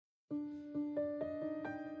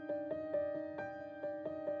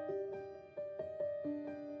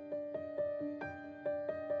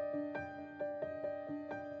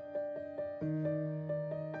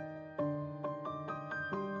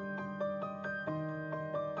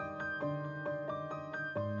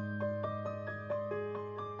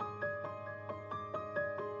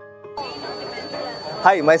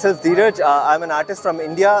Hi, myself Dheeraj. I'm an artist from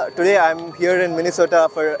India. Today I'm here in Minnesota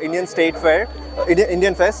for Indian State Fair,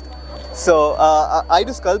 Indian Fest. So I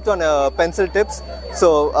do sculpt on pencil tips.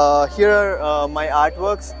 So here are my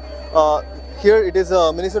artworks. Here it is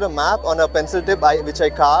a Minnesota map on a pencil tip which I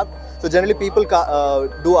carved. So generally people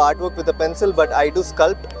do artwork with a pencil, but I do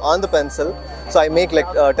sculpt on the pencil. So I make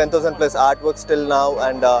like 10,000 plus artworks till now,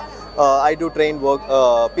 and I do train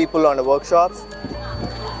people on workshops.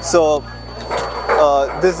 So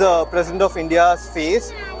this is the President of India's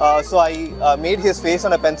face. So I made his face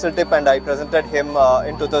on a pencil tip and I presented him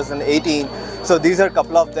in 2018. So these are a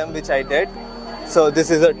couple of them which I did. So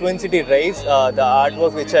this is a Twin City race, the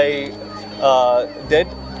artwork which I did,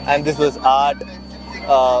 and this was art.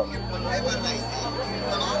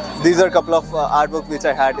 These are a couple of artwork which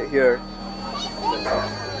I had here.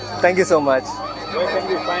 Thank you so much. Where can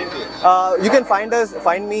we find you? You can find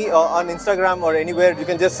me on Instagram or anywhere. You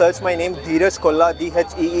can just search my name, Dheeraj Kolla,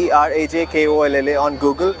 Dheerajkolla on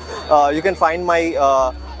Google. You can find my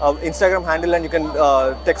Instagram handle and you can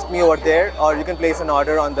text me over there, or you can place an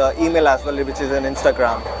order on the email as well, which is on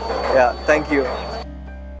Instagram. Yeah, thank you.